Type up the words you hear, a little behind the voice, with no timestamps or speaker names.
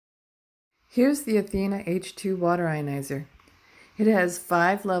Here's the Athena H2 water ionizer. It has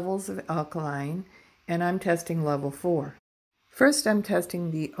 5 levels of alkaline, and I'm testing level 4. First, I'm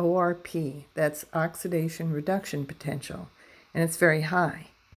testing the ORP, that's oxidation reduction potential, and it's very high.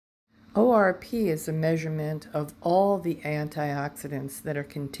 ORP is a measurement of all the antioxidants that are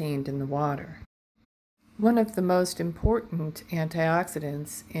contained in the water. One of the most important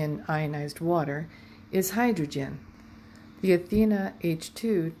antioxidants in ionized water is hydrogen. The Athena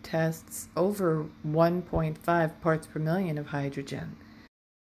H2 tests over 1.5 parts per million of hydrogen.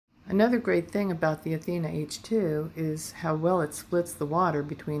 Another great thing about the Athena H2 is how well it splits the water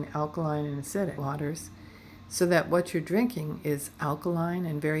between alkaline and acidic waters, so that what you're drinking is alkaline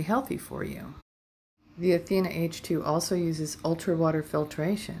and very healthy for you. The Athena H2 also uses ultra-water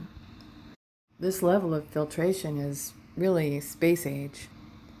filtration. This level of filtration is really space age.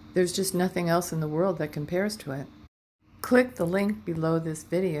 There's just nothing else in the world that compares to it. Click the link below this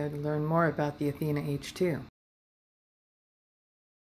video to learn more about the Athena H2.